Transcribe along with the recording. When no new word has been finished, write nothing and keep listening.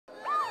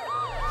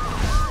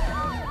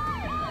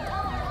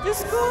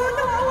Diyos ko,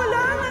 nawawala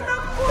ang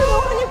anak ko.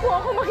 Tulungan niyo po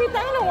ako makita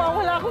ang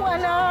nawawala akong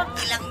anak.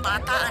 Ilang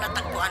bata ang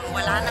natagpuan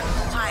wala ng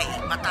buhay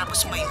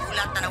matapos may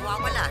ulat na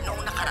nawawala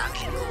noong nakaraang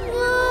linggo.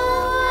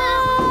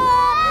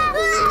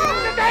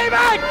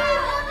 Natahimik!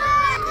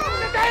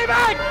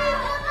 Natahimik!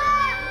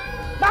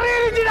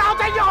 Naririnig din ako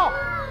sa inyo!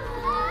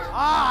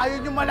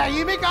 Ayun yung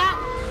malahimik, ha?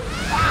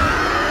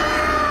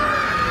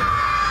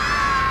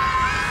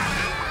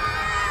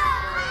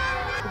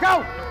 Ikaw!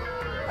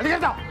 Halika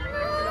ito!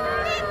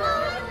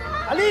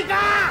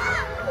 Halika!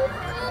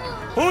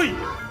 Hoy!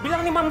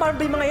 Bilang ni Ma'am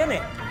Barbie mga yan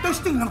eh.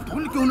 Testing lang, tol.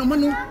 Ikaw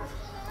naman, oh.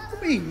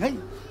 Kumingay.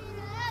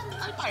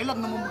 Tayo lang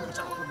naman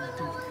magkasama ko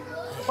dito.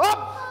 Hop!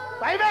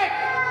 Tahimik!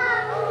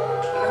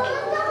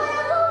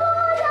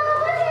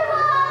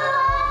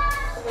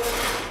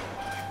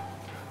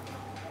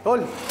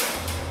 Tol,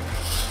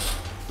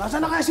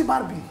 nasaan na kaya si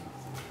Barbie?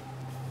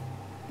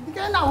 Hindi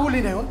kaya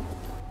nahuli na yun?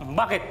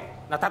 Bakit?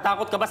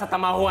 Natatakot ka ba sa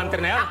Tamawo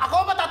hunter na yan?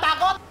 Ako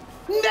matatakot?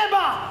 Hindi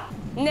ba?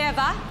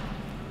 Neva?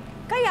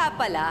 Kaya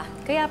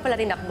pala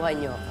rinakbuhan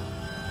niyo.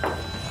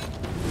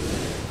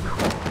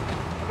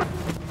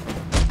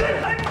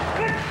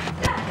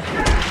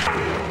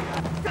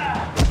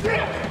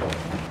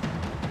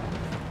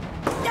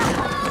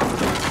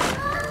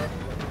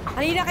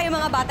 Halina kayo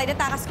mga bata,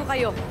 inatakas ko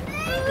kayo.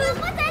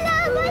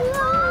 Patalaman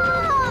mo!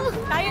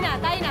 Tayo na,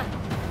 tayo na.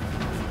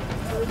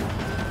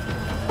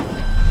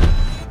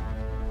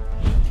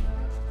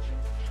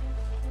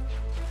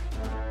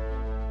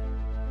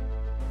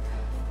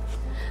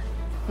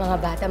 Mga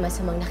bata,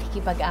 masamang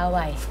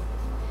nakikipag-away.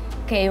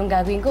 Kaya yung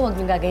gagawin ko, huwag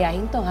niyong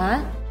gagayahin to,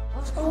 ha?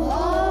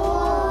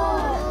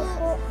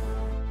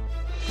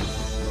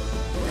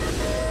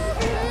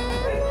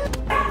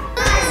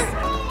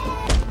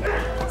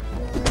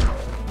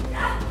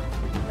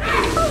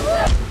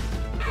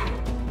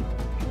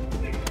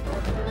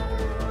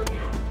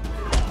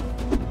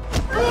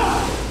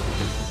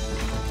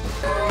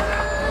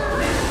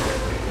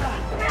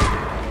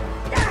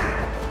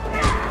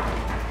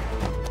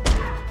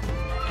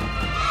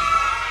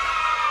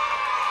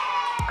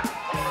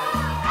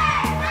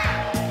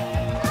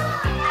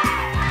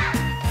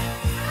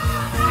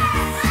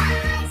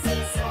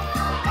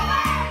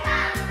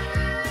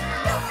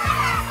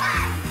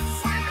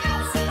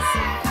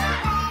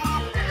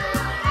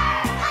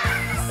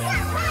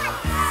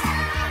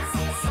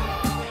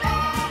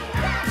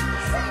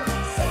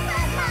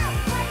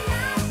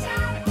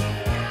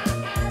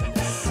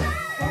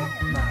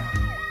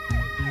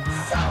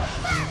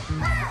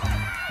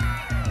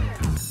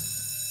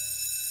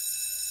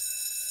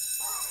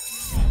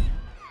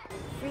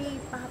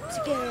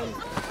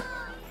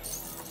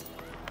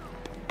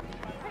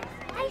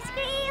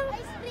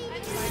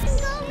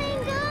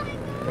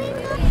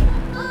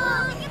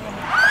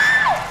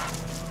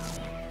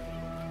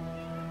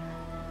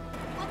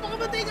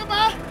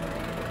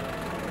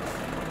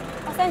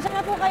 Pasensya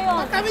na po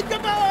kayo. Tatawid ka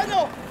ba o ano?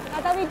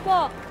 Tatawid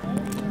po.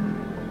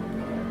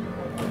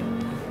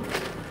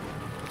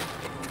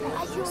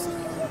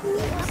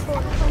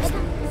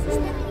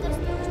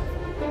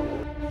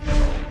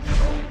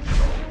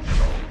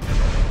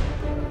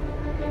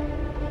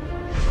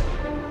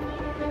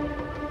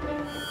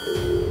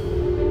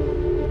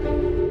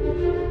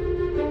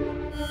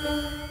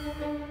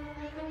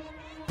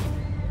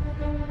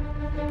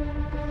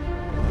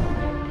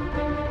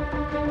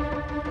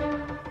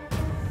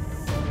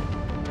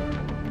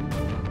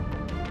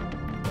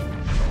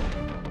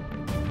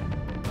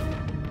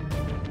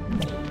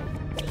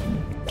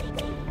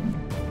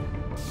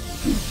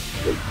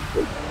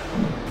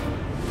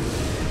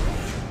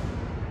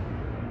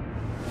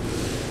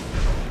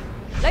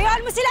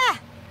 Layuan mo sila!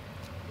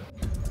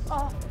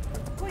 Oh,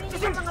 kunin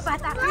niyo yung mga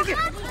bata.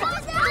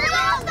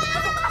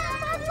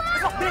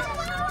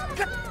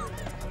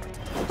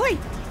 Hoy!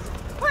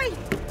 Hoy!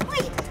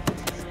 Hoy!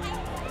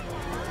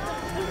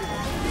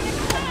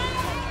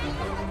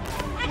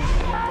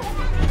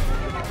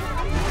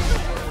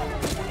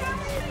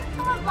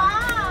 Ano ba?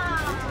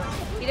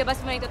 Ilabas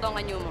mo na yung totoong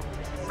anyo mo.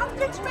 Ang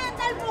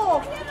judgmental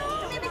mo!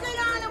 Hindi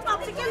kailangan ng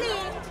popsicle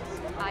eh!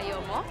 Ayaw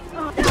mo?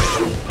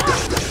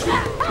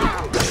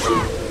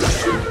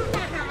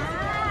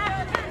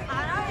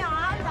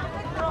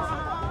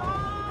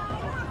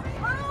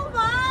 Ano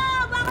ba?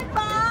 Bakit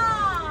ba?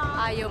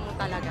 Ayaw mo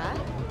talaga?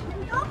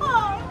 Ako!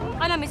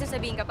 Ano, may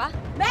sasabihin ka pa?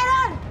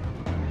 Meron!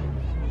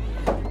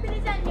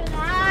 Bilisan nyo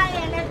na!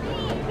 Yan na si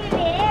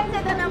Philip!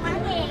 Ito naman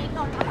eh!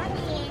 Ikaw naman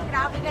eh!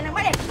 Grabe ka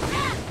naman eh!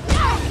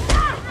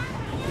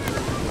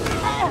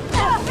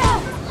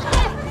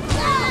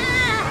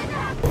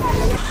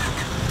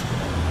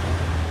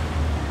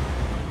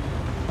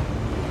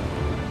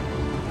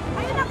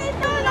 Ayun na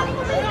kita! Laki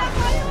mo sila!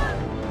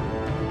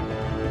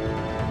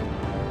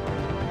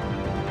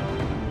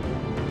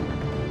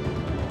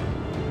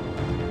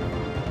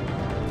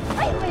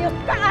 Ay, mayok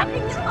ka!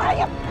 Aking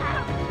mayok ka!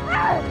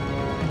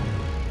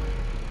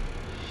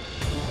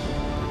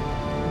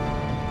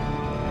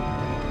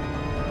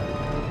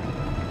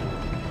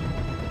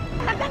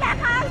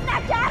 Nagdalakas na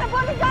siya!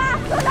 Domingo!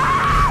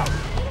 Tuloy!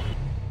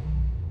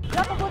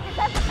 Napabuti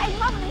sa kayo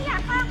mo! Niya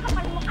ka!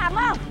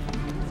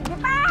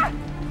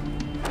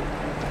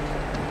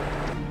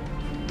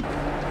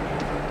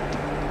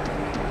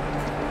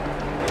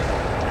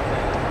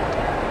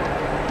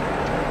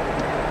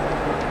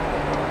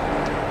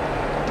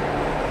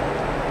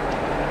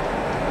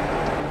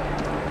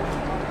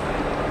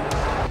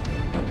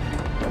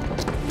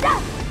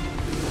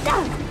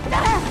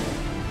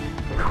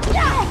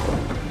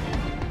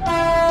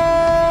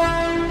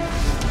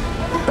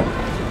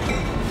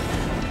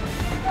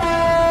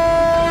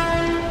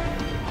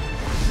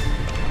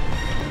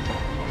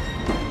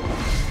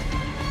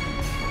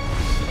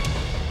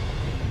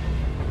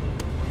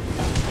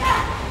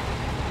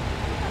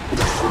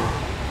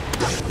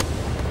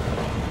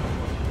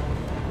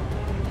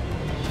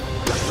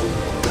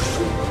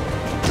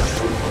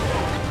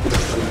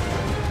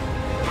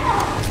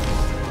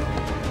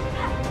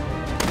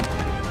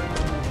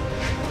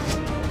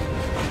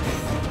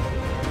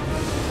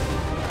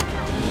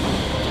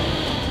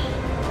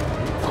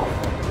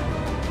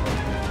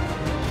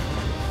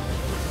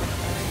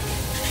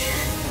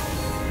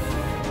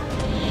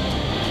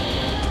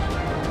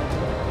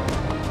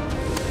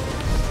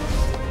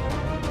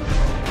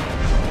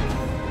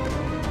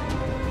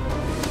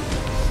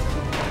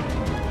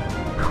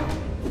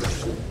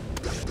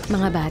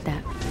 Mga bata,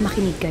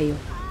 makinig kayo.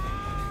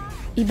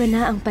 Iba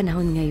na ang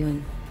panahon ngayon.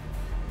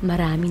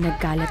 Marami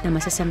nagkalat na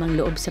masasamang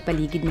loob sa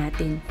paligid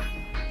natin.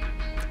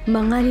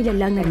 Mga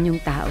nilalang na ninyong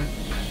tao.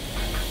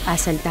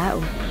 Asal tao,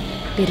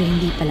 pero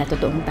hindi pala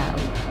totoong tao.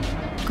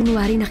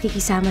 Kunwari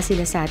nakikisama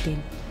sila sa atin,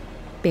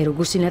 pero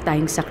gusto na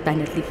tayong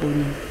saktan at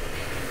lipunin.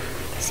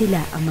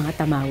 Sila ang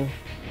mga Tamawo,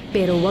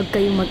 pero huwag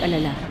kayong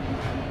mag-alala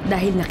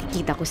dahil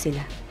nakikita ko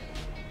sila.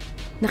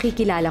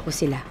 Nakikilala ko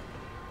sila,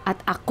 at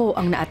ako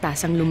ang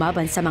naatasang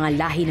lumaban sa mga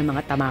lahi ng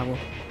mga Tamawo.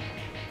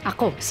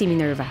 Ako si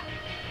Minerva,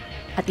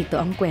 at ito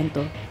ang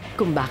kwento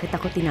kung bakit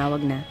ako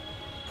tinawag na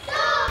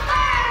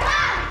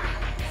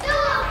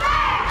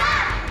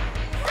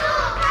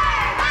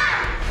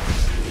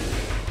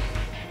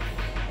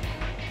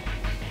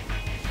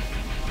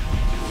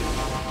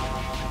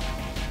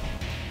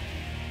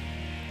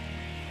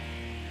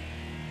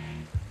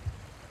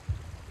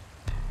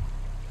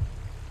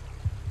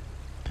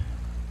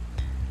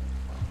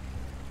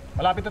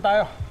Malapit na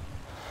tayo.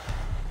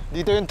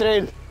 Dito yung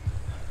trail.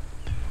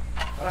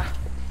 Tara.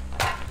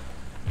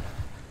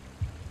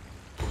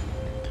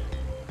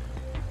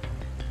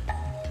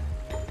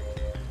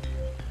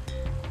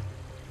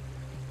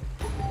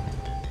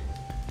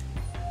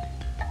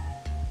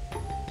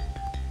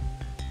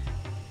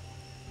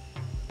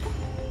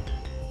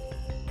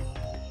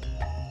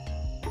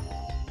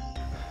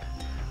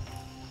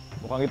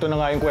 Mukhang ito na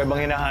nga yung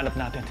kuwebang hinahanap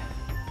natin.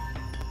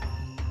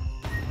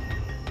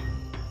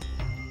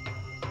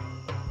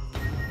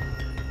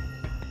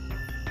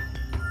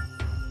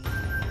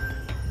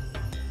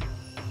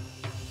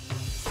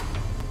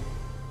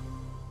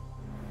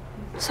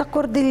 Sa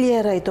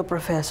Cordillera ito,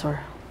 Professor.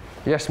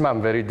 Yes,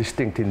 ma'am. Very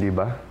distinct, hindi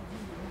ba?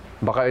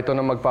 Baka ito na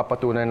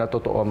magpapatunay na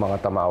totoo ang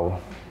mga Tamawo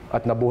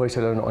at nabuhay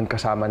sila noon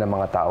kasama ng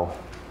mga tao.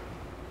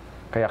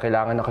 Kaya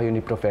kailangan na kayo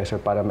ni Professor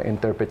para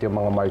ma-interpret yung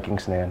mga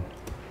markings na yan.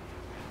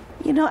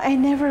 You know, I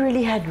never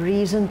really had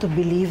reason to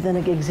believe na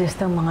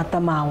nag-exist ang mga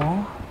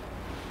Tamawo.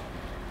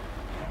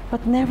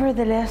 But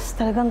nevertheless,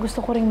 talagang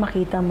gusto ko ring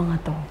makita ang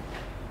mga to.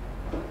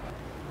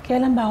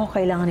 Kailan ba ako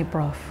kailangan ni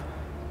Prof?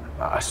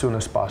 As soon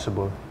as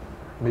possible.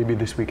 Maybe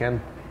this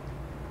weekend.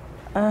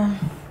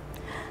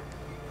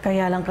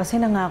 Kaya lang kasi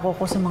nangako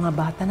ko sa mga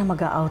bata na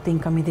mag-outing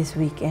kami this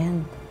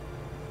weekend.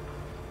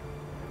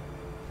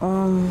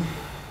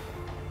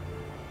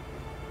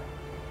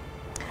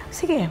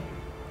 Sige.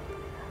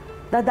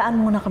 Dadaan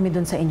muna kami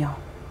doon sa inyo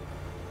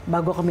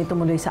bago kami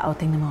tumuloy sa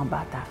outing ng mga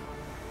bata.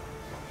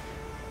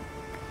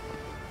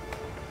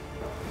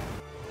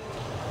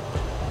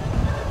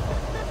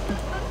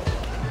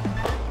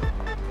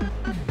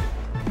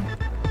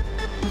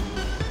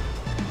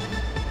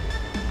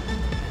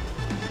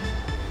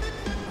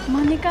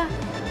 Monica.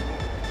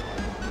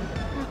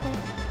 Ako,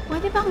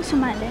 pwede ba akong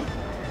sumali?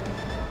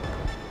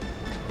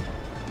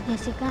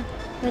 Jessica,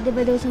 pwede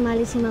ba daw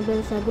sumali si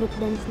Mabel sa group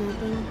dance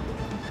natin?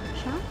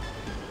 Siya?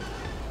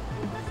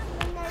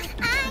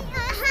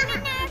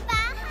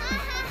 Minerva!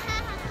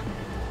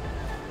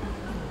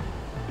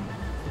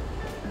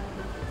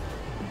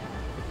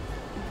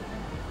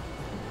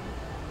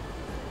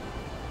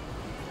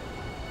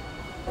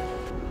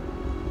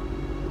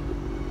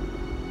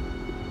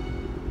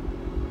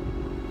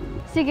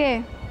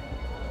 Sige.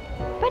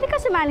 Pwede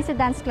ka sumali sa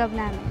dance club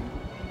namin.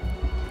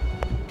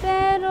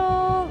 Pero,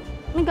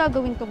 may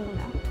gagawin ko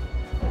muna.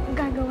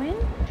 Gagawin?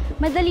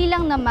 Madali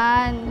lang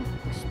naman.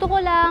 Gusto ko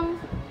lang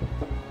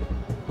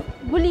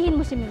bulihin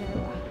mo si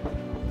Minerva.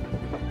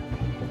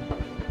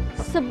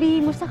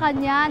 Sabihin mo sa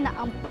kanya na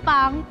ang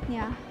pangit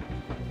niya,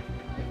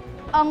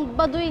 ang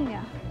baduy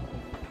niya,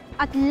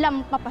 at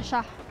lampa pa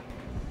siya.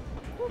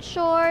 In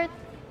short,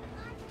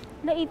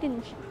 laitin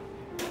mo siya.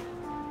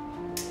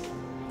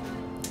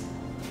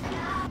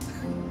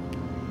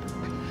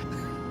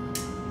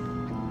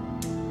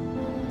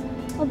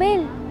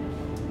 Mabel!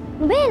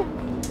 Mabel!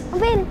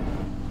 Mabel!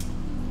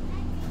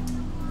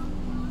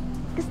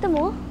 Gusto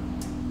mo?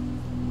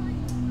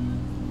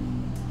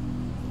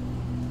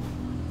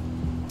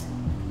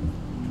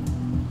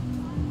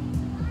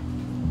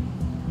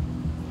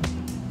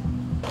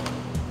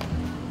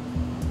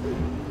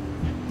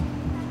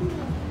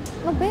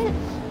 Mabel!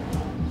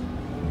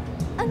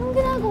 Anong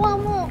ginagawa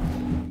mo?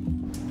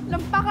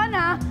 Lampa ka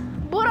na!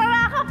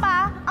 Burara ka pa!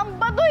 Ang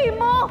baduy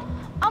mo!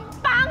 Ang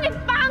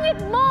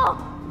pangit-pangit mo!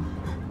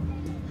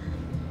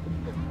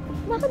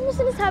 Bakit mo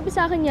sinasabi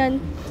sa akin yan?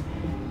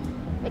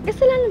 May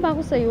kasalanan ba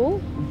ako sa'yo?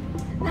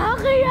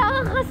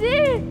 Nakakaya ka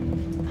kasi!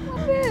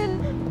 Mabel!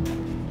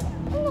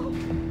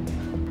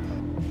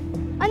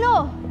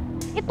 Ano?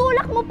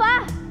 Itulak mo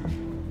pa!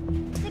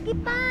 Sige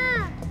pa!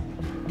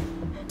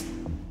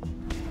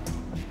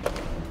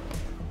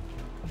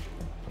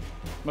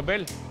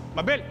 Mabel!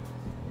 Mabel!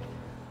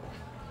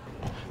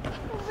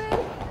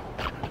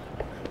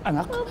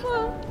 Anak? Papa!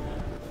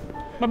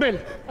 Mabel!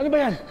 Ano ba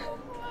yan?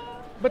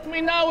 Ba't mo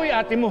inaaway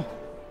ate mo?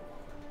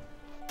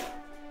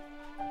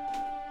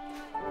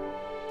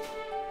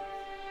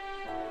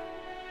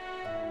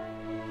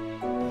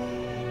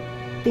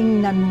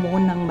 Tingnan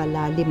mo ng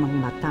malalim ang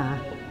mata.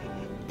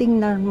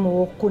 tingnan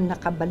mo kung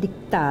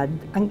nakabaliktad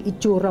ang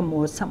itsura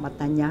mo sa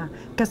mata niya.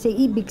 Kasi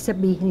ibig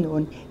sabihin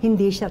nun,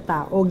 hindi siya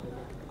tao.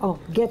 Oh,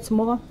 gets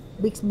mo,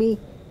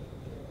 Bixby?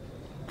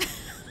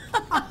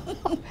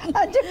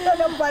 Adject na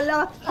lang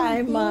pala.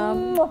 Hi,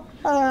 Ma'am.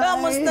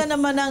 Kamusta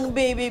naman ang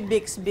baby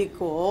Bixby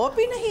ko?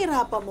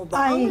 Pinahirapan mo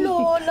ba ang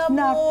lola mo?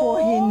 Naku,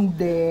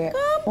 hindi.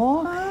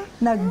 Oh,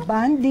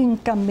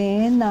 nagbanding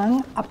kami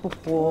ng apo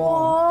ko.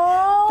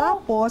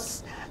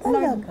 Tapos,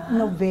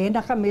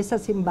 nag-novena kami sa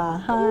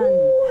simbahan.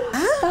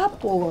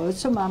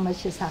 Tapos, sumama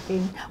siya sa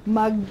akin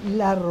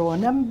maglaro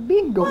ng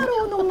bingo.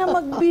 Marunong na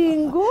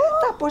magbingo?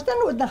 Tapos,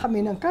 nanood na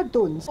kami ng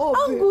cartoons.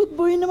 Ang good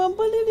boy naman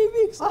pala ni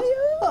Bixby.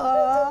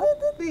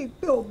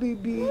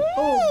 Bixby.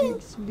 Oh,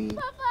 Bixby.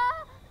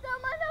 Papa,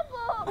 tama na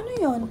po. Ano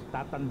yun?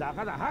 Tatanda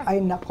ka na, ha?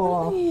 Ay,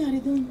 nako. Ano nangyayari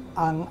doon?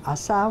 Ang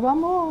asawa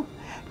mo,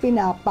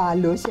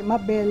 pinapalo si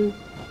Mabel.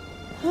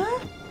 Ha?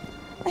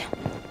 Ay,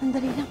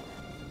 andali lang.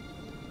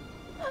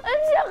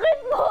 Ang sakit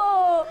mo!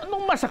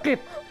 Anong masakit?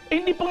 Eh,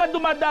 hindi pa nga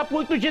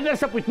dumadapo ito dyan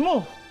sa puwit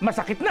mo.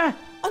 Masakit na.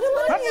 Ano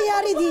ba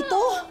nangyayari dito?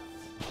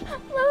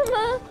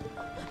 Mama!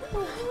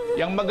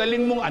 Yang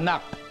magaling mong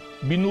anak,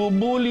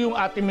 binubuli yung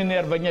ate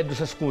Minerva niya doon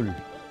sa school.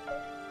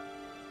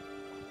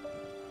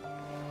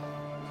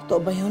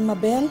 Totoo ba yun,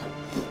 Mabel?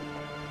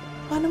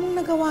 Paano mong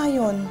nagawa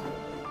yun?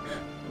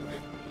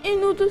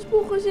 Inutos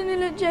po kasi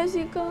nila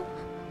Jessica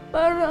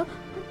para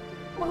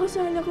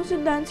makasali ko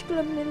sa dance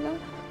club nila.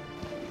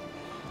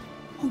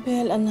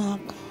 Mabel,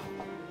 anak.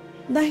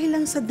 Dahil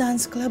lang sa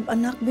dance club,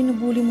 anak,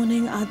 binubuli mo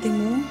na yung ate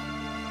mo?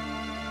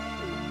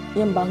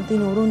 Yan ba ang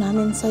tinuro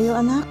namin sa'yo,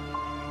 anak?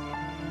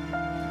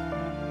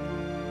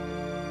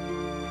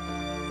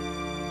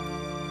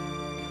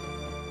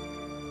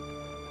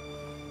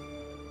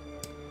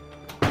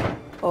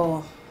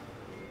 Oh,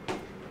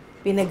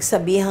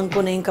 pinagsabihan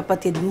ko na yung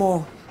kapatid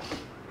mo.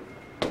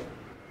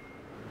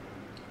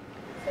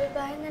 Sa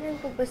bahay na rin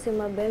po ba si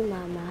Mabel,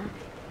 Mama?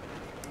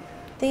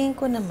 Tingin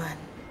ko naman,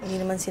 hindi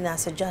naman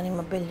sinasadya ni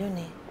Mabel yun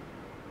eh.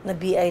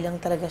 Na-BI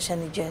lang talaga siya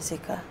ni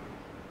Jessica.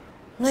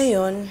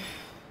 Ngayon,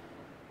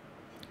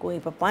 kung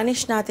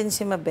ipapunish natin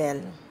si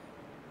Mabel,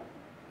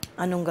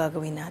 anong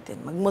gagawin natin?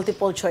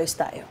 Mag-multiple choice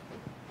tayo.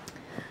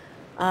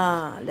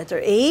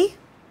 Letter A,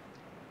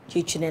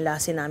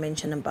 chichinelasin namin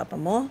siya ng papa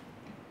mo.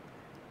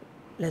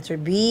 Letter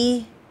B,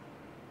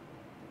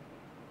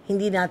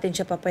 hindi natin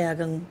siya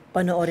papayagang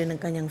panoorin ng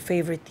kanyang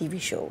favorite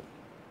TV show.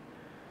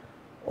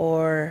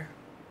 Or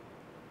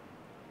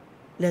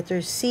letter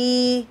C,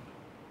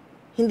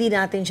 hindi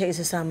natin siya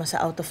isasama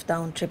sa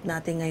out-of-town trip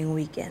natin ngayong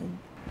weekend.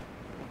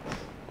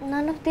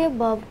 None of the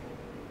above.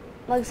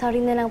 Mag-sorry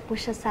na lang po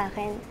siya sa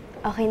akin.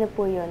 Okay na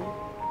po yun.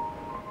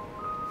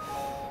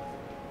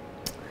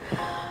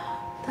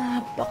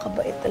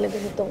 Napakabait talaga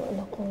nitong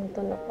anak kong ito.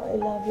 I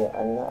love you,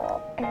 anak.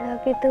 I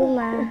love you too,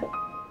 Ma.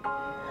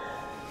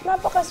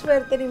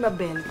 Napakaswerte ni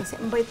Mabel kasi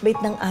ang bait-bait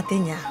ng ate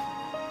niya.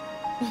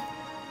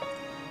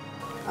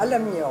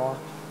 Alam niyo,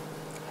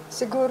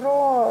 siguro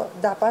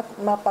dapat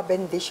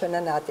mapabendisyon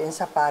na natin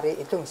sa pare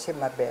itong si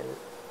Mabel.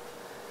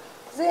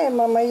 Kasi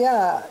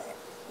mamaya,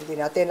 hindi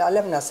natin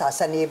alam na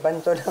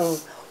sasaniban to ng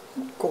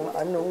kung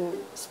anong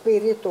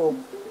spirito.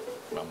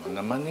 Mama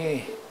naman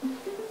eh.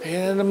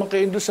 Kaya na naman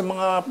kayo doon sa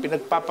mga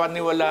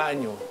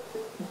pinagpapaniwalaan nyo.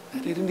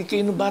 Naririnig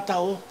kayo ng bata,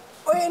 oh.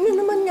 O ano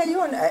naman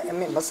ngayon?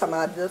 May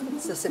masama doon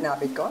sa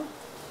sinabi ko?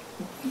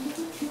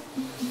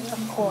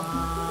 Ako.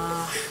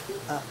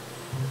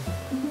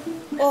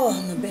 Oh,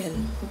 Mabel.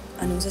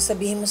 Anong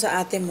sasabihin mo sa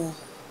ate mo?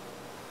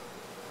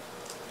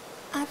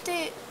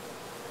 Ate,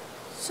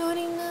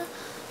 sorry na.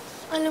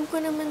 Alam ko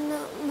naman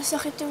na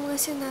masakit yung mga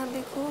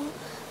sinabi ko.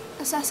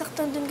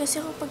 Nasasaktan dun kasi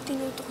ako pag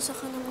tinutok sa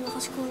kanang mga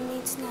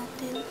schoolmates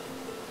natin.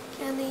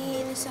 Kaya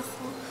naiinis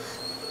ako.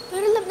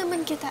 Pero love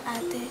naman kita,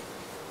 ate.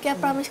 Kaya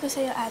promise ko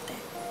sa'yo, ate.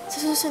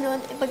 Sa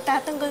susunod,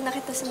 ipagtatanggol na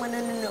kita sa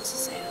mga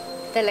nanunokso sa'yo.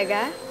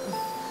 Talaga?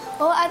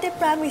 Oo, ate,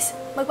 promise.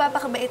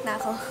 Magpapakabait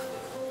na ako.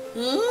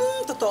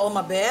 Totoo,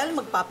 Mabel?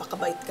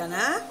 Magpapakabait ka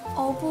na?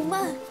 Opo,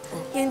 ma.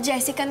 Yung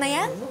Jessica na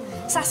yan,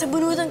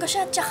 sasabunutan ko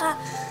siya,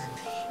 tsaka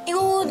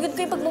iuhudgod ko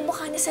yung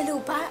pagmumukha niya sa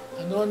lupa.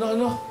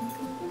 Ano?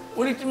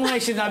 Ulitin mo nga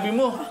yung sinabi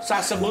mo.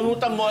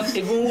 Sasabunutan mo at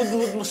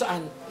igungud-ngud mo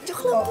saan?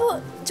 Joke lang po.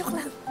 Joke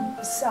lang.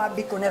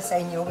 Sabi ko na sa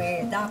inyo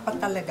dapat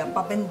talaga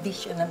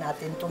pabendisyon na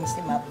natin tong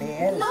si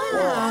Mabel.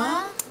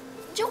 Ma,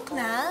 joke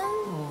lang.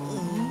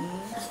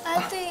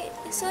 Ate,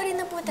 sorry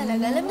na po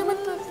talaga. Alam naman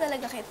po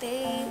talaga kita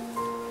eh.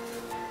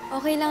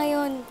 Okay lang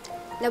yun.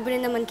 Labo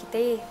na naman kita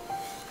eh.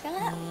 Kaya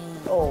nga.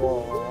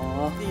 Oo.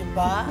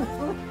 Diba?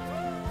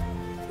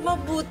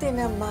 Mabuti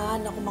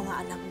naman ako mga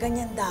anak.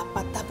 Ganyan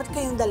dapat. Dapat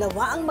kayong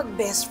dalawa ang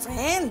mag-best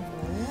friend.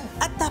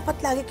 At dapat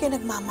lagi kayo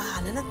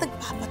nagmamahalan at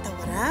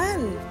nagpapatawaran.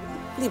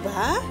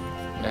 Diba?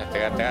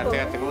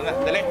 Teka muna.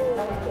 Dali.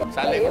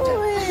 Sali ko dyan.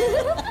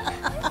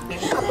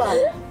 Aba,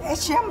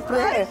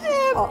 siyempre.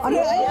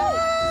 Ano?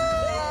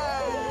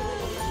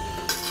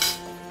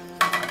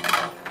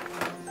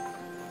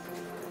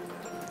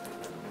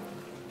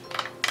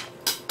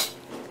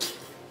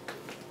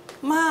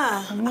 Ma,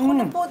 ako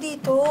na po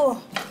dito.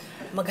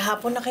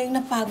 Maghapon na kayong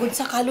napagod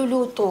sa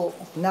kaluluto.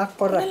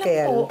 Nako,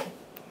 Raquel.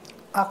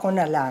 Ako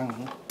na lang.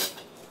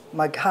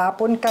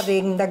 Maghapon ka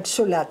rin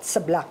nagsulat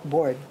sa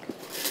blackboard.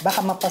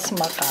 Baka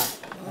mapasma ka.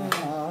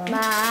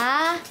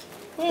 Ma?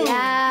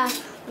 La.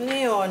 Ano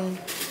yun?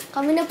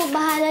 Kami na po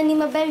bahala ni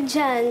Mabel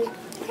dyan.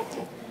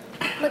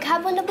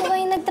 Maghapon na po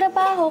kayo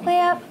nagtrabaho,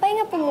 kaya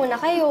pahinga po muna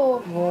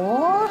kayo.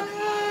 Oh?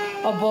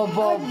 Aba.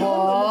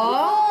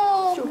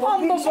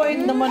 Ang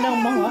babait naman ang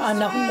mga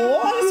anak ko.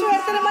 Ang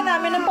swerte naman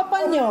namin ng papa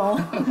nyo.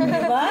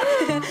 Diba?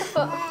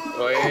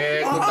 O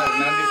total,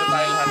 nandito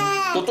tayo lahat.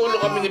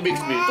 Tutulong kami ni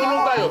Bixby.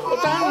 Tulong tayo. O,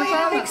 tama.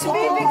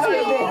 Bixby.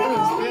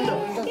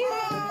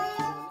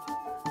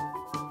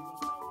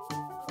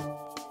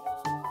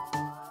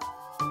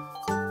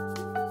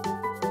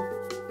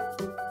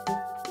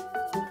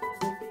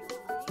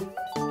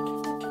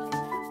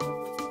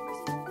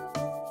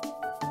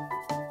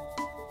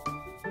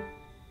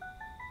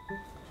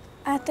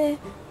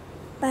 Ate,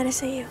 para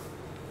sa'yo.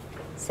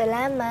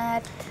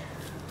 Salamat.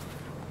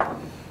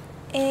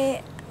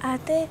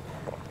 Ate,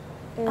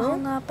 ako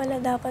nga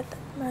pala dapat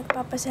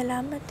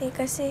magpapasalamat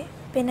kasi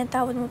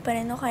pinatawad mo pa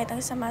rin ako kahit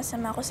ang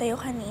sama-sama ko sa'yo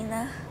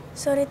kanina.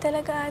 Sorry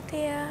talaga,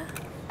 ate,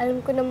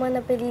 Alam ko namang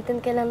napilitan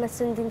ka lang na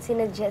sundin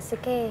sina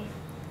Jessica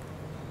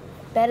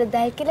Pero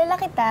dahil kilala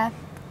kita,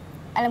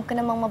 alam ko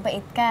namang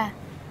mabait ka.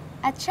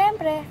 At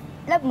syempre,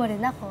 love mo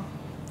rin ako.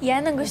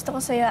 Yan ang gusto ko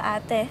sa'yo,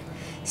 ate.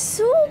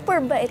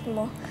 Super bait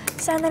mo.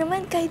 Sana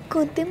naman kahit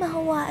kunti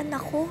mahawaan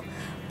ako.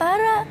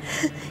 Para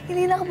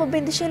hindi na ako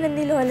mabendisyonan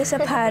ni Lola sa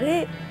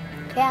pare.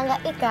 Kaya nga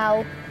ikaw,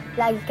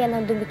 lagi ka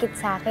nang dumikit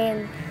sa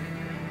akin.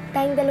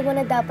 Tayong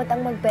dalawa na dapat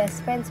ang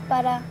mag-best friends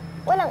para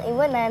walang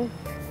iwanan.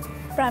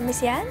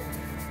 Promise yan?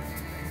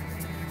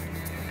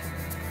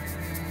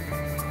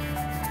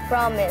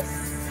 Promise.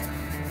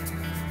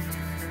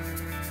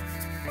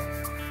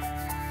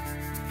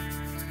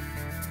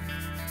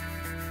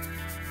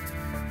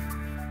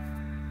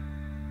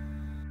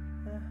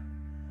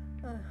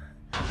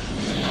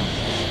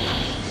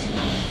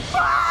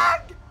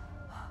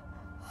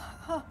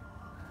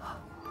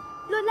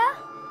 Lola,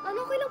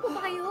 okay lang po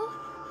ba kayo?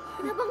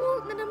 Pinabango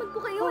na naman po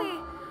kayo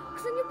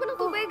Gusto niyo pa ng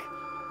tubig?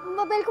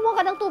 Mabel,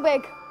 kumuha ka ng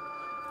tubig.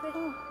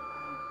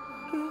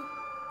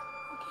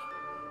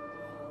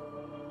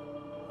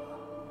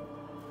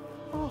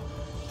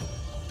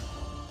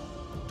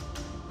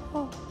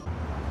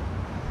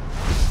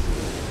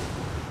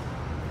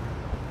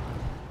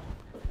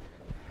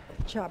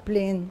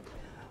 Chaplain,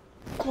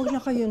 huwag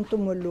na kayong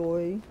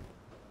tumuloy.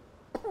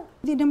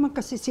 Hindi naman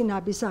kasi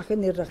sinabi sa akin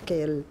ni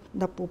Raquel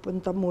na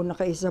pupunta muna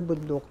kayo sa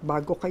bundok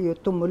bago kayo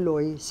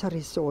tumuloy sa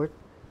resort.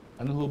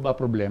 Ano ho ba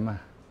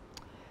problema?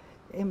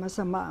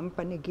 Masama ang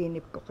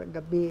paniginip ko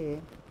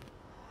kagabi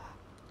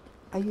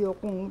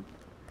Ayokong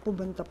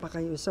pumunta pa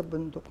kayo sa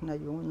bundok na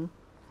yun.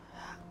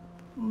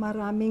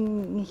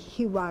 Maraming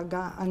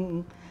hiwaga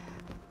ang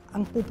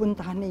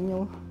pupuntahan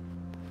ninyo,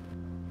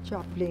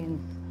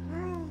 Chaplain.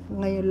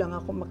 Ngayon lang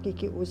ako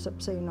makikiusap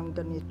sa'yo ng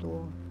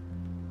ganito.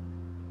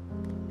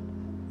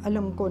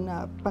 Alam ko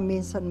na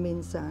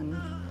paminsan-minsan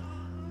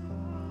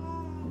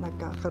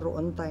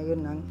nagkakaroon tayo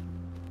ng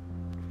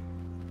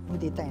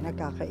hindi tayo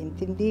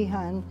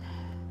nagkakaintindihan,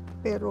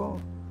 pero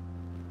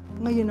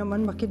ngayon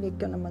naman makinig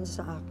ka naman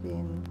sa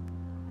akin.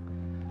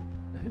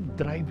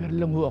 Driver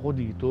lang ho ako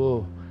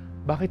dito.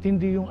 Bakit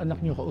hindi yung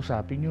anak niyo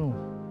kausapin niyo?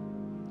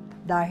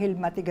 Dahil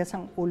matigas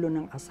ang ulo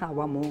ng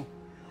asawa mo.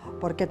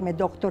 Porket may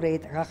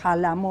doctorate,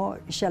 akala mo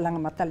siya lang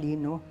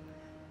matalino.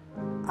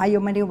 Ayaw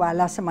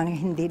maniwala sa mga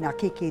hindi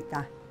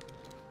nakikita.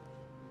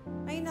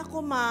 Ay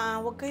naku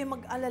ma, huwag kayong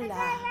mag-alala.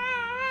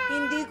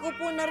 Hindi ko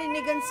po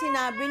narinig ang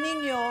sinabi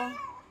ninyo.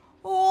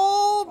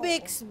 Oh,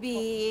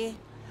 Bixby.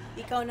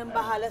 Ikaw nang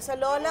bahala sa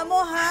lola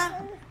mo,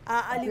 ha?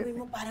 Aaliwin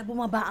mo para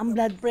bumaba ang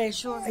blood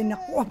pressure. Ay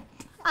naku.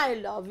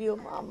 I love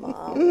you,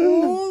 Mama.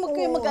 Huwag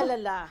kayong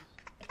mag-alala.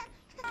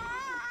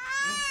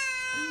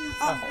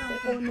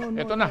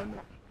 Ito na.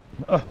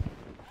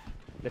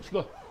 Let's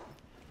go.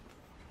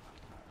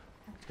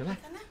 Ito na.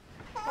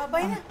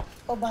 Bye-bye na.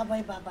 Oh,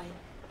 bye-bye. Bye-bye.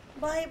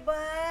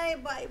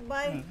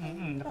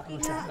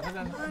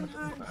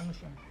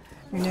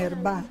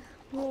 Minerva,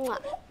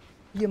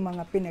 yung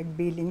mga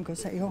pinagbilin ko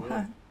sa iyo,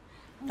 ha?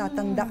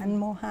 Tatandaan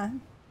mo, ha?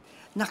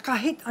 Na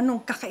kahit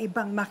anong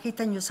kakaibang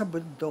makita nyo sa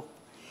bundok,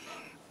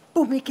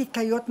 pumikit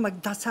kayo at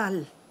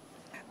magdasal.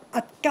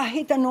 At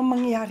kahit anong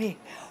mangyari,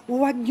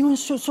 huwag niyong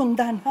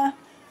susundan, ha?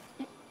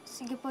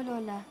 Sige po,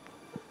 Lola.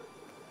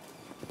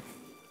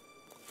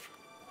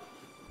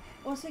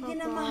 O sige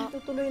na, ma.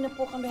 Tutuloy na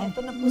po kami.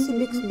 Ito na po si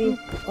Bixby.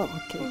 Oh,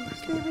 okay.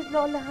 Stay with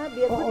Lola, ha?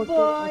 Be a good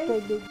boy.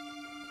 Okay, baby.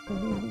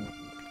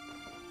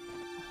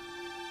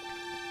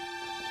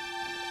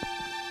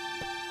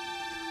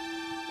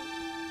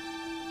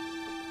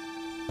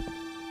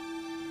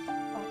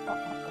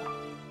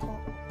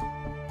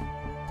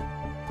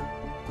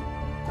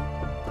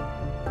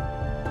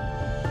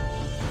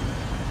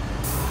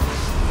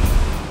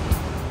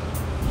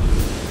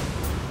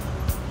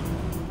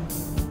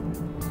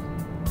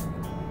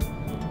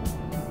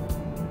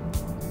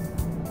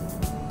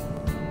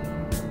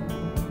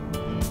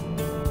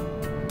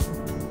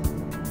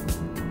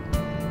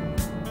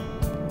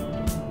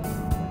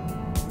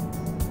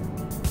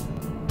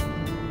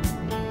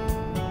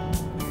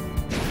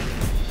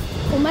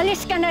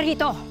 Umalis ka na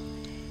rito.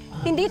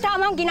 Hindi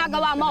tama ang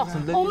ginagawa mo.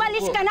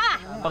 Umalis ka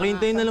na!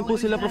 Pakihintayin na lang po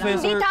sila, Professor.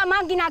 Hindi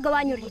tama ang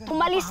ginagawa niyo rito.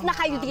 Umalis na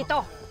kayo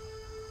dito.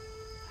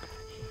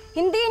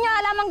 Hindi niyo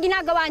alam ang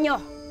ginagawa niyo.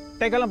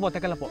 Teka lang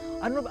po.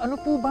 Ano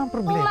po ba ang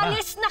problema?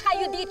 Umalis na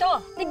kayo dito.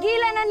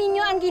 Tigilan na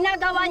ninyo ang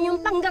ginagawa niyong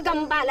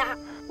panggagambala.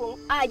 Kung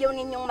ayaw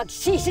ninyong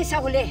magsisi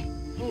sa huli,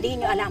 hindi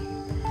niyo alam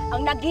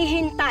ang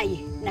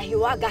naghihintay na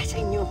hiwaga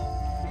sa inyo.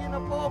 Hindi na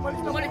po, umalis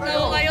na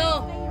po kayo.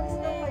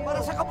 Para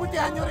sa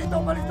kabutihan nyo rito,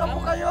 umalis na po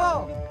kayo.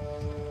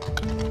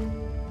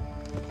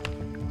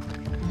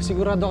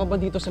 Sigurado ka ba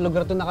dito sa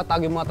lugar to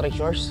nakatago yung mga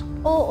treasures?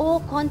 Oo,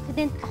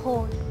 confident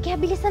ako. Kaya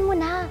bilisan mo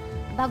na,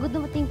 bago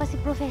dumating pa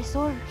si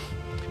Professor.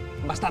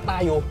 Basta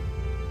tayo,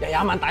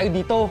 yayaman tayo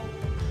dito.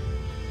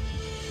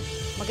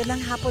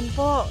 Magandang hapon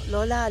po,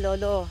 Lola,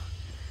 Lolo.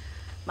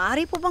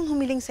 Maaari po bang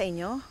humiling sa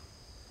inyo?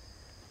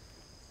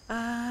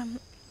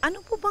 Ano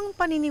po bang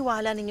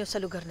paniniwala ninyo sa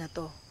lugar na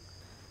to?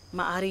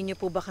 Maaari niyo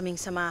po ba kaming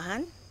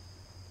samahan?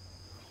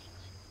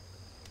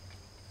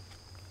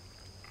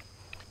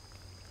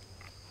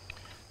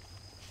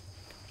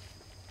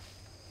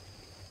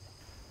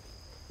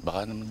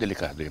 Baka naman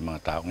delikado yung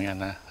mga taong yan,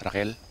 ha,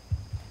 Raquel?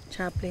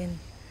 Chaplain,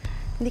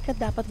 hindi ka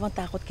dapat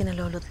matakot kina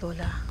lolo't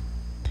lola.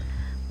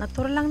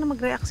 Natural lang na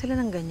mag-react sila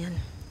ng ganyan.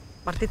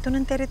 Parte ito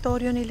ng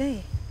teritoryo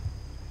nila eh.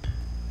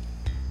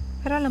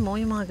 Pero alam mo,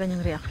 yung mga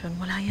ganyang reaksyon,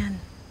 wala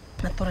yan.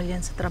 Natural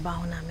yan sa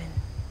trabaho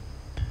namin.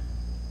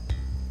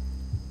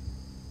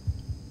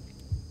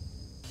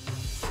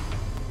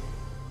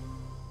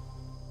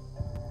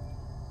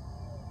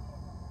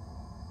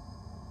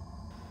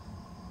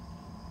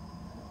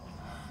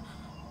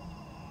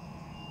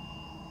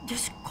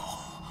 Diyos ko.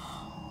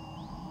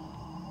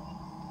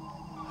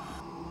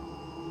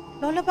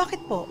 Lola,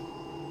 bakit po?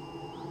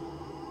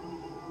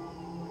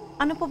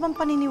 Ano po bang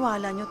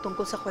paniniwala niyo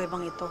tungkol sa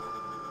kuwebang ito?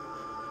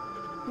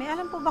 May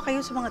alam po ba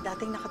kayo sa mga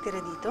dating nakatira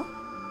dito?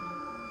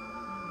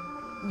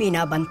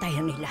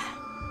 Binabantayan nila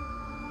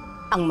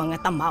ang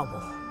mga Tamawo.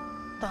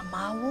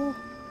 Tamawo?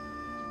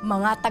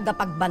 Mga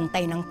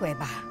tagapagbantay ng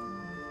kuweba.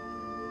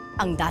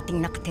 Ang dating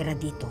nakatira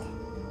dito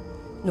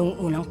noong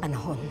unang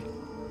panahon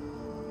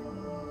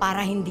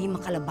para hindi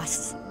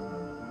makalabas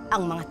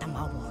ang mga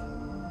Tamawo.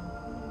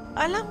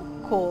 Alam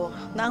ko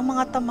na ang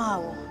mga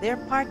Tamawo, they're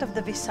part of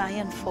the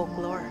Visayan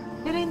folklore.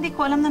 Pero hindi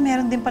ko alam na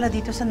meron din pala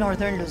dito sa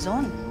Northern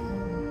Luzon.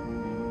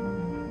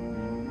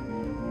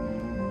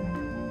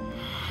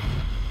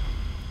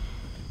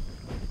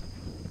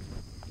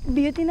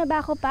 Beauty na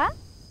ba ako pa?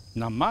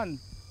 Naman.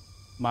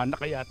 Mana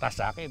ka yata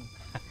sa akin.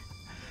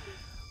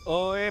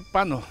 O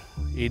paano?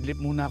 Idlip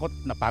muna ako.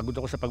 Napagod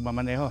ako sa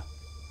pagmamaneho.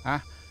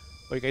 Ha?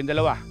 O kayong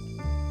dalawa.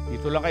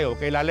 Dito lang kayo.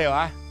 Okay, lalayo,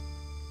 ha?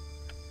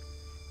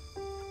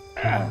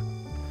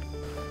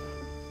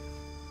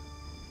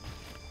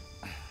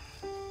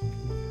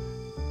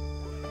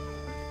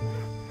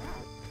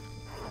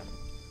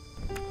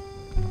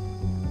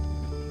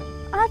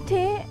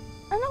 Ate,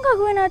 anong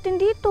gagawin natin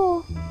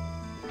dito?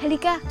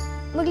 Halika,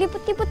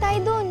 maglipot-lipot tayo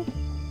doon.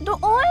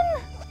 Doon?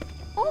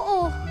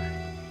 Oo.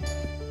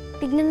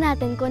 Tignan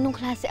natin kung anong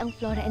klase ang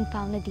flora and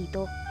fauna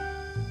dito.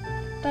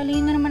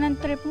 Talino naman ang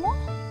trip mo.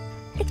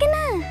 Halika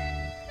na!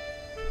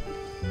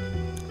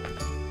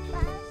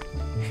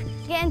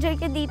 Sige, enjoy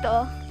ka dito.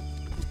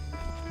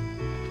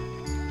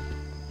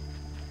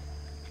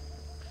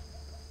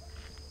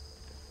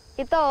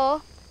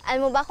 Ito,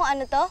 alam mo ba kung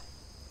ano to?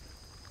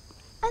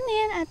 Ano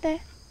yan, ate?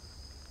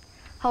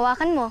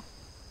 Hawakan mo.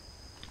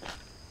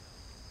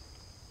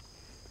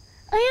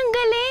 Ay, ang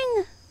galing!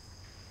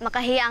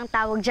 Makahiya ang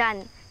tawag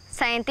dyan.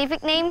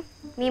 Scientific name,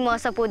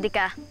 Mimosa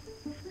pudica.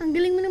 Ang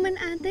galing mo naman,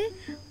 ate.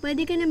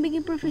 Pwede ka nang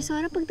biging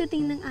profesora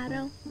pagdating ng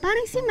araw.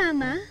 Parang si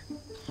Mama.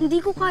 Hindi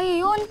ko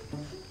kaya yun.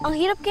 Ang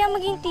hirap kaya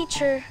maging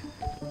teacher.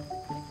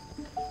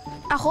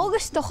 Ako,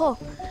 gusto ko.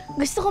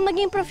 Gusto ko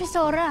maging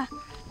profesora.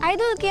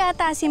 Idol kaya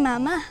ata si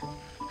Mama.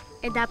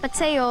 Eh, dapat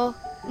sa'yo,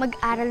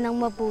 mag-aral ng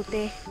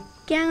mabuti.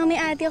 Kaya nga may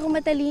ate ako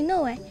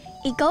matalino eh.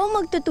 Ikaw ang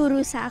magtuturo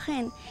sa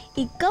akin.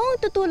 Ikaw ang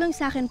tutulong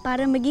sa akin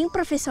para maging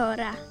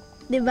profesora.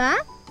 'Di ba?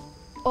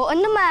 Oo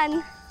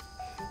naman.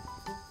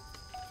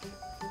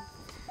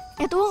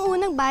 Ito ang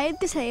unang bayad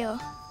ko sa'yo.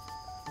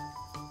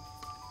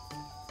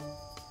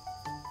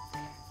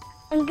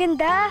 Ang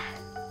ganda.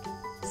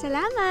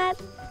 Salamat.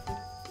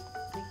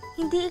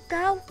 Hindi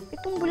ikaw.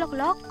 Itong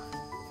bulaklak.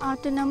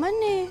 Ate naman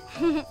eh.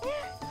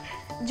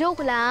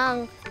 Joke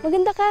lang.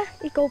 Maganda ka.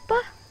 Ikaw pa.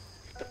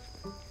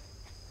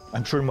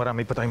 I'm sure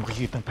marami pa tayong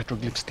makikita ng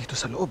petroglyphs dito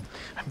sa loob.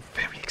 I'm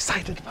very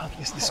excited about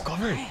this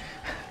discovery.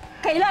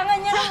 Kailangan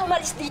niya nang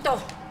umalis dito.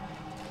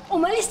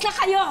 Umalis na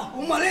kayo!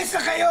 Umalis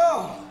na kayo!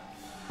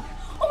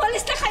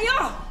 Umalis na kayo!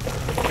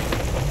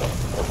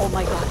 Oh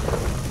my God.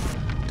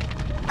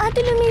 Ate,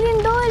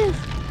 lumilindol.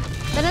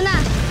 Tara na.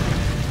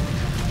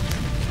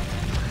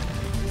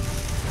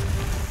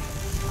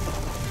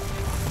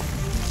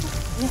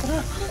 Tara,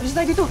 alis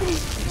tayo dito.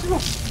 Alis mo.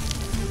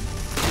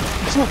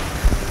 Alis mo.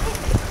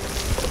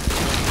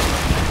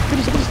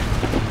 Bilis, bilis.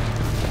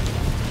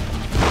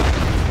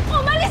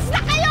 Umalis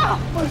na kayo!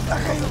 Umalis na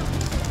kayo!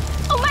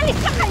 Umalis Umalis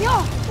na kayo!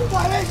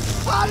 Umalis!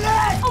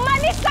 Alis!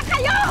 Umalis na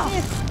kayo!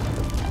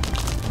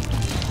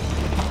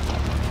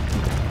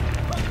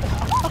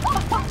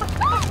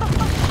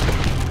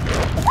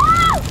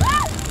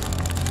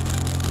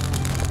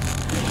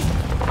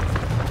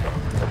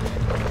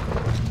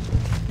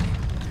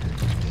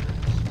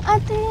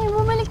 Ate,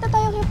 bumalik na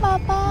tayo kay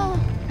Papa.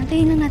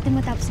 Antayin lang natin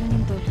matapos ng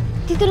lindol.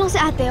 Dito lang si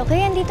ate,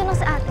 okay? Andito lang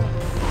si ate.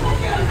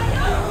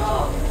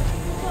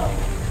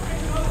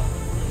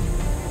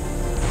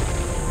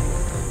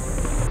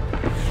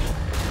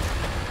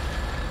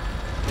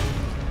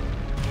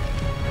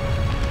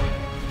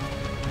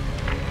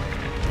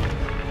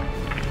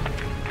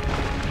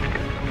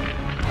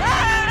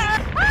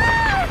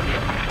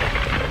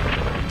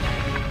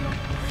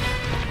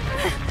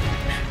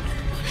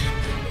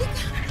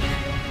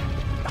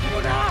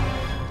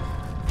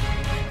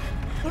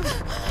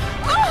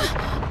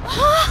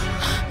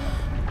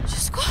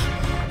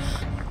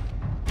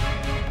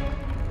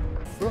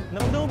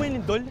 Naramdaman mo ba yung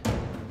lindol?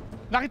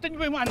 Nakita niyo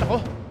ba yung mga anak ko?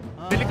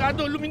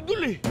 Delikado,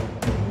 lumindol eh.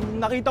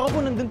 Nakita ko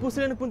po, nandun po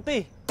sila nagpunta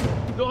eh.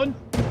 Doon?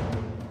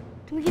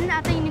 Tumigil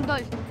na ata yung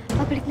lindol.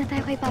 Pabalik na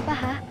tayo kay Papa,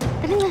 ha?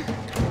 Tara na.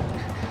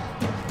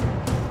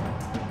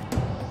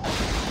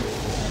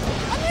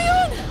 Ano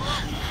yun?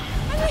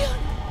 Ano yun?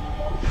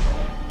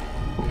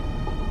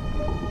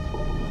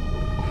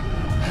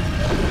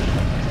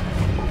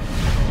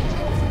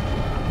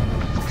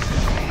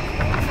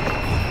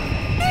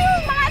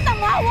 Yung mga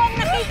Tamawo ang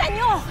nakita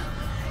nyo!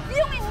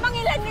 Yung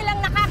mangilan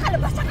nilang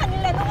nakakalabas sa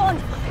kanila noon,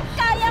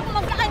 kayang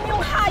magaan yung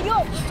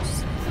hayop!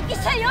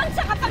 Isa yon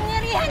sa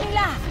kapangyarihan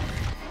nila!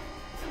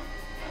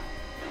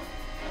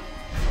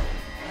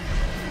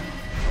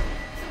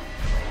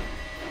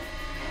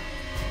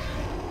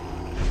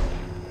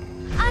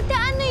 Ate,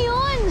 ano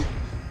yun?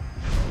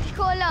 Hindi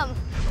ko alam.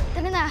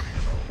 Tara na.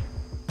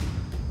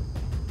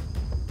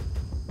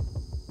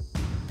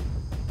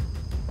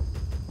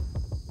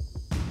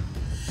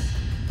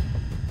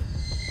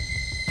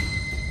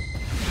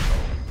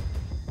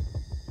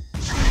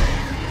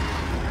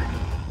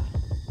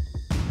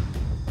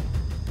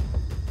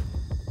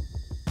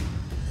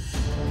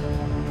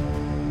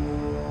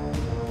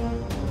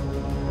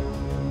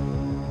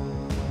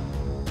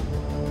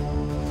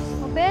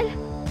 Mabel?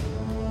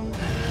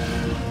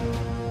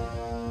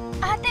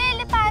 Ate,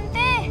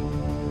 elepante!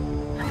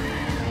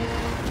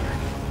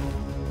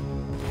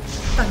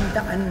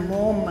 Tandaan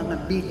mo, mga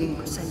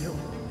biling ko sa'yo,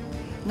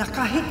 na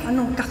kahit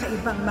anong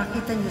kakaibang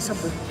makita niyo sa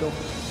bundok,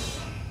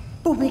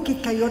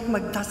 pumikit kayo at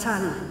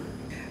magdasal.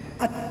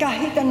 At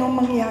kahit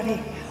anong mangyari,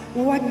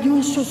 huwag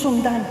yung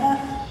susundan,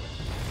 ha?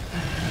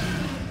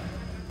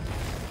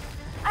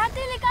 Ate,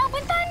 lika,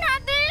 puntahan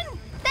natin!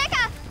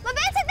 Teka!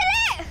 Mabel,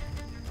 sandali!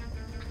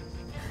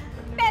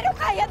 Pero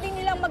kaya din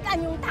nilang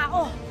magaan yung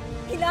tao.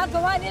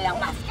 Ginagawa nilang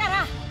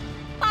maskara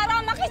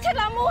para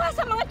makisalamuha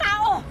sa mga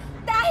tao.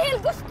 Dahil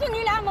gusto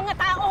nila ang mga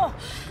tao,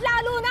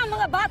 lalo na ang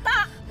mga bata.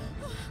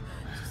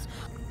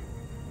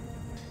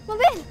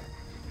 Mabel!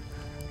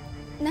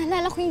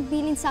 Naalala ko yung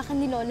bilin sa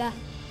akin ni Lola.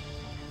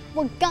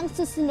 Huwag kang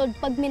susunod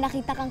pag may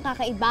nakita kang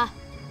kakaiba.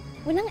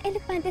 Walang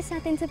elepante sa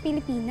atin sa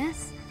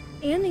Pilipinas.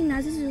 Ayan, yung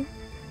nasa zoo.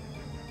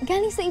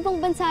 Galing sa ibang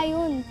bansa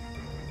yun.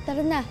 Tara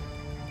na,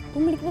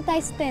 bumalik na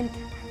tayo sa tent.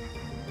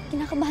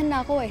 Kinakabahan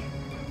na ako eh.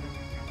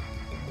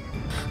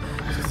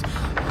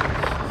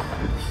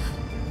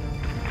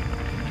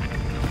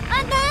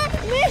 Ate!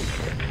 Miss!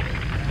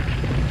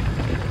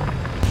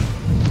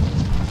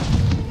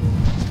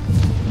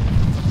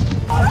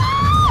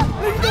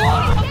 Hindi niya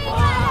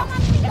alam ang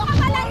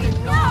pinakamalan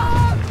niyo!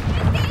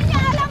 Hindi niya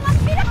alam ang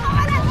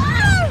pinakamalan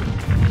niyo!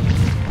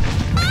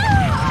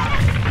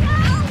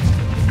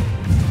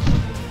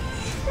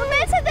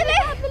 Mabel, sandali!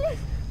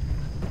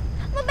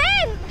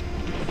 Mabel!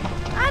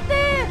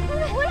 Ate!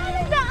 Wala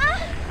nang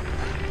daan!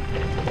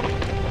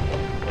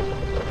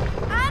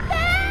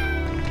 Ate!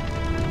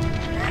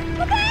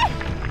 Mabel!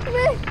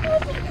 Mabel!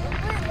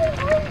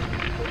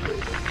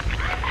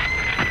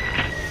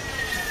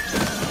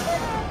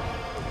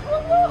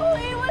 Huwag mo akong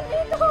iwan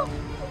dito!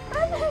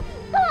 Ate!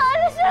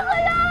 Alis na ka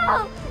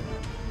lang!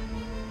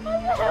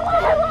 Ate!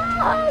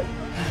 Wag!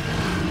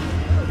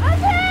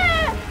 Ate!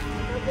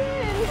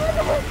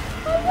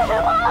 Ate!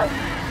 Wag!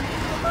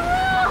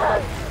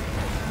 Wag!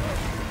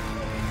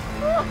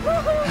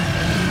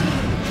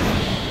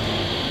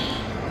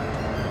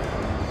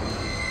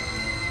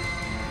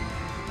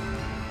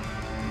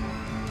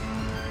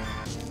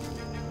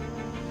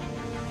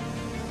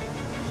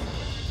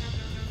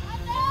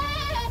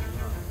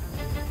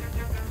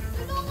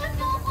 Tulungan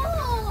mo ako!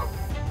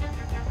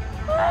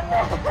 Ate!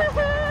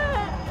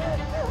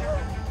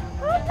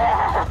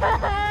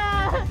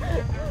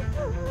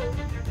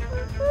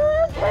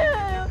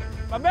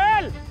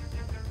 Mabel!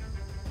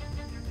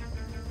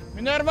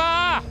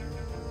 Minerva!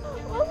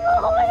 Huwag mo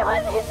ako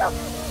maiwan dito!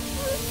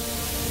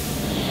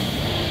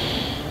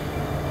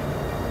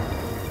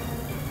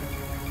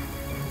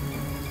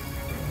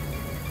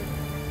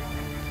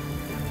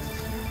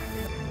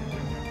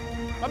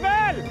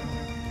 Mabel!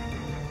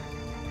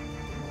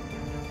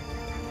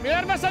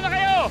 Minerva, saan na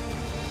kayo?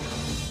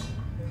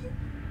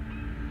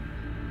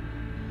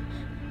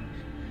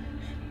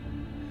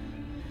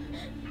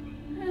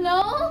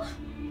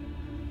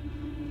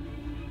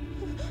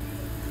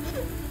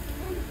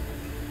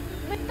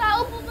 May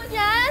tao po ba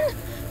dyan?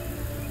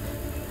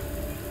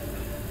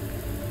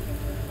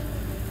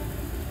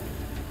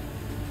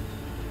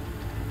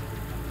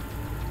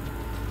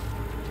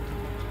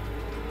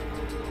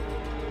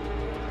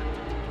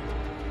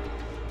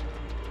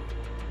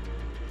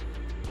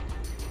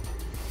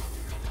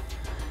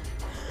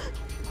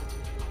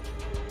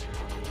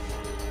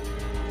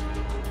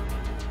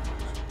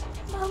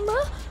 Mama?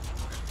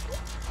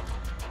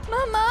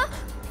 Mama?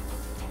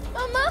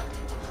 Mama?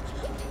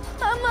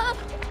 Mama? Mama?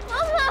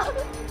 Mama?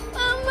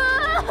 Mama?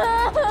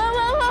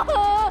 Mama?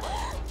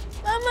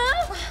 Mama?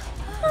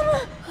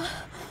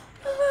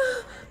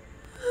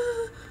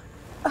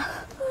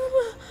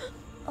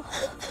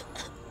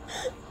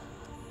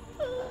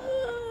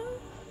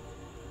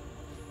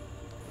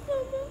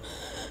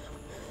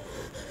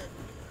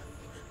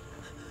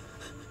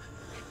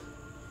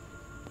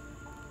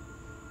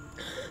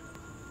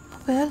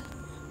 Mabel?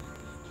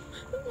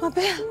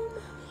 Mabel?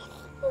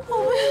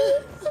 Mabel?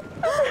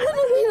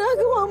 Anong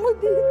ginagawa mo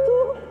dito?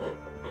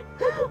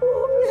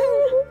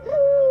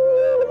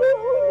 Mabel?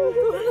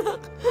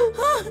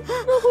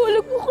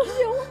 Nahulog po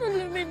kasi ako ng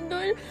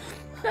lumindol.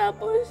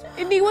 Tapos,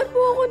 iniwan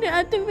po ako ni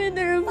Ate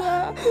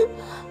Minerva.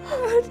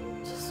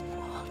 Diyos ko.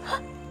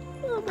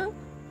 Mama.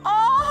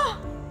 Ah!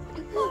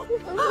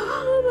 Mama.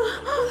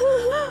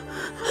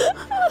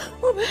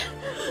 Mabel?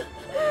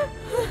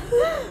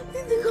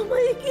 Hindi ko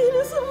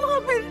maikilos sa mga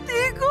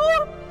binti ko.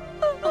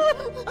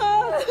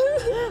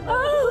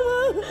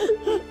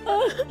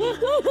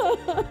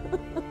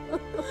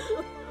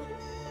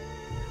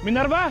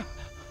 Minerva!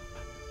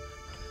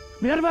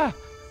 Minerva!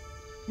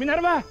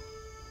 Minerva!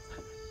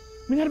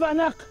 Minerva,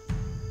 anak!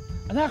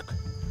 Anak!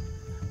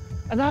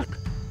 Anak!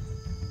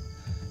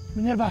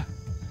 Minerva!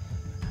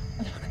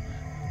 Anak!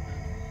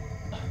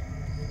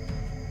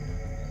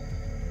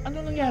 Ano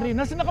nangyari?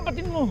 Nasaan na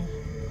kapatid mo?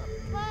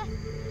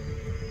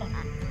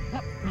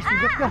 May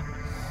sugat ka.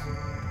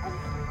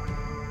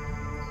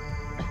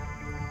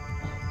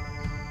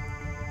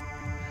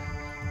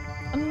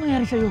 Ano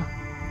nangyari sa'yo?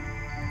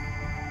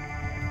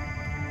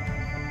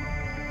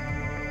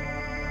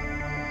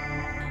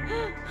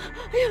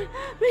 Ayun,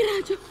 may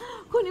radyo.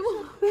 Kunin mo.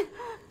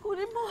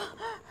 Kunin mo.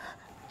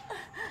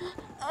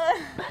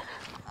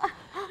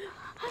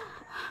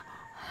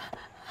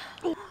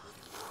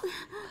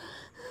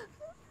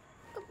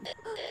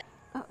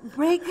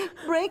 Break.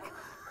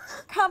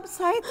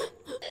 Campsite.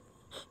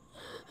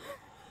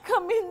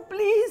 Come in,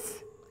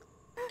 please.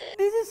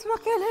 This is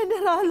Raquel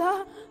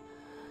Generala.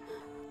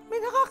 May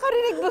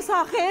nakakarinig ba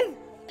sa akin?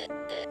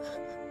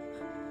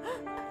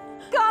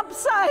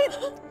 Campsite!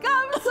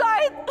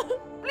 Campsite!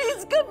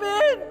 Please come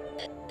in!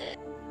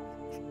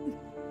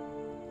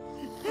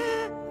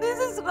 This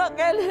is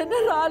Raquel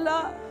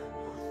Generala.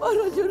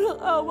 Para dyan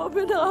ang ama,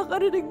 may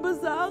nakakarinig ba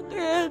sa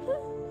akin?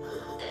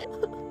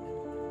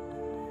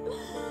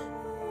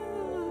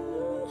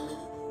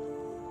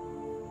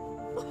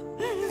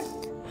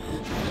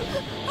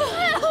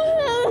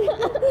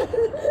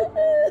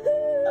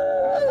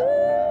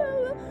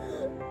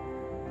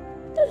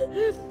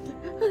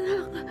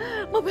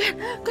 Mabel,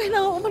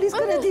 kailangan umalis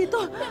ka na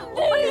dito.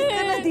 Umalis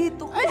ka na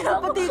dito.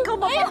 Pati ikaw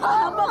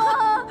mapapahama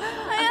ka.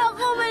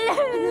 Ayoko umalis.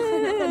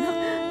 Anak,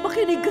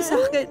 makinig ka sa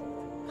akin.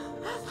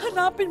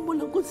 Hanapin mo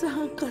lang kung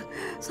saan ka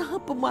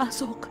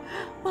pumasok.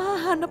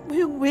 Mahahanap mo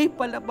yung way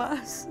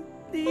palabas.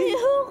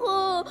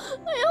 Ayoko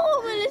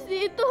umalis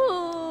dito.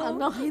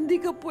 Anak, hindi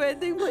ka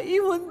pwedeng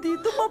maiwan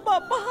dito.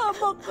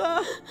 Mapapahama ka.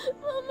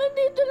 Mama,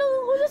 dito lang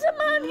ako.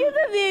 Nasamahan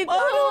kita dito.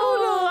 Paano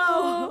lang ako?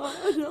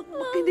 Anak,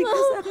 makinig ka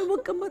sa akin.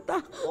 Huwag ka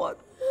matakot.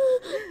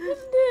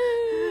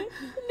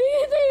 Hindi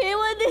kita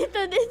iiwan dito.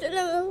 Dito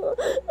lang ako.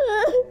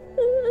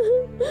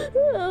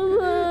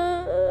 Mama.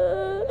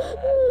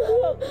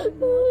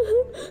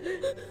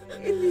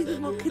 Hindi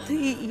naman kita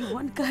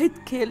iiwan kahit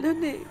kailan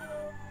eh.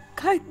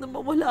 Kahit na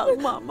mawala ang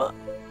mama.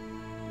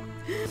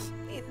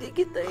 Hindi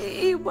kita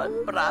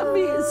iiwan,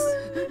 promise.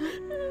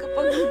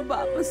 Kapag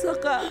nagbabasa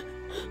ka,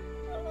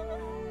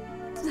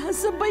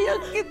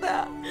 sasabayan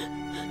kita.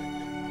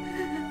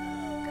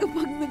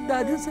 Kapag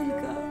nagdadasal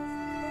ka,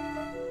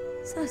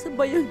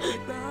 sasabayan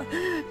kita.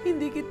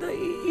 Hindi kita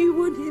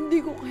iiwan,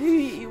 hindi ko kayo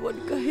iiwan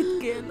kahit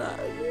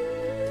kailan.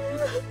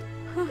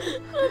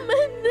 Mama,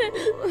 hindi.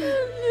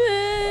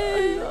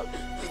 Anak.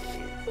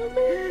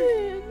 Mama,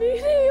 hindi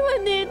kita iiwan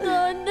dito.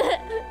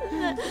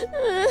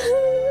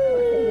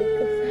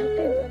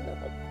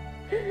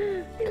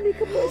 Hindi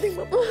ka pwedeng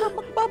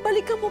mapahamak.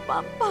 Babalikan mo pa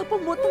ang papa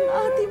mo at ang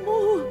ate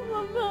mo.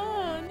 Mama,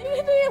 hindi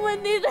kita iiwan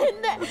dito.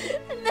 Hindi.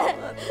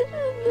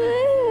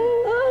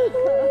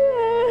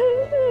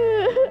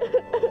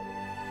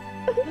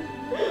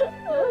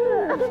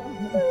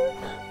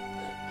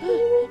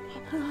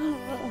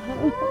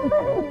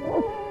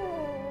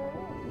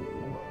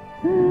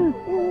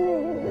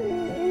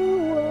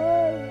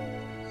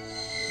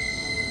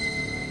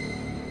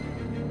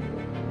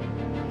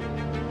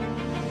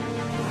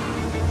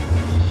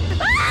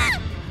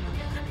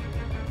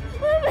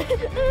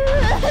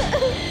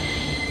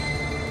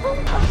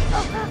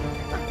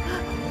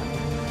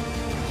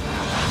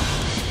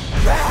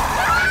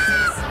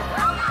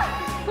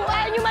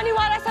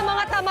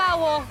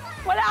 ko,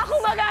 wala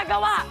akong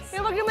magagawa.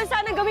 Pero wag naman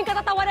sanang gawing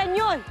katatawanan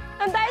yun.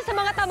 Nang dahil sa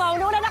mga Tamawo,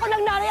 nawalan ako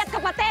ng nanay at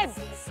kapatid.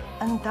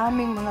 Ang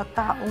daming mga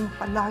taong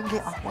palagi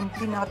akong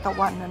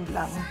tinatawanan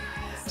lang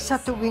sa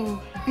tuwing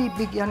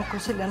bibigyan ko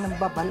sila ng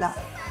babala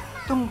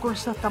tungkol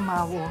sa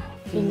Tamawo.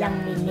 Ilang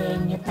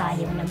milenyo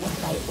tayong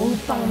nabuntay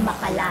upang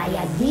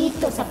makalaya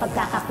dito sa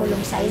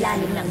pagkakakulong sa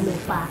ilalim ng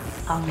lupa.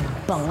 Ang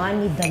banga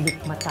ni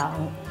Dalikmata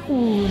ang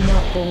una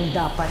kong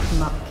dapat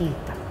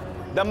makita.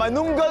 The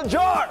Manunggal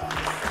Jar!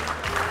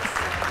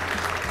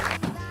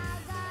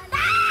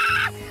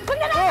 Huwag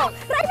na lang!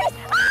 Rapist!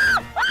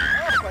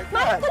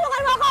 Marian,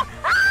 tulungan mo ako!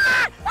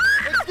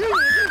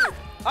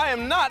 I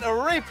am not a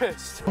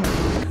rapist!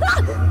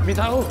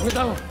 Bitaw!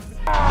 Bitaw!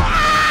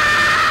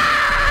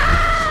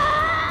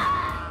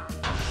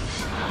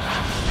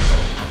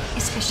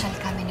 Espesyal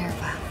ka,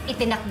 Minerva.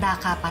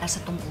 Itinakda ka para sa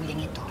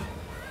tungkuling ito.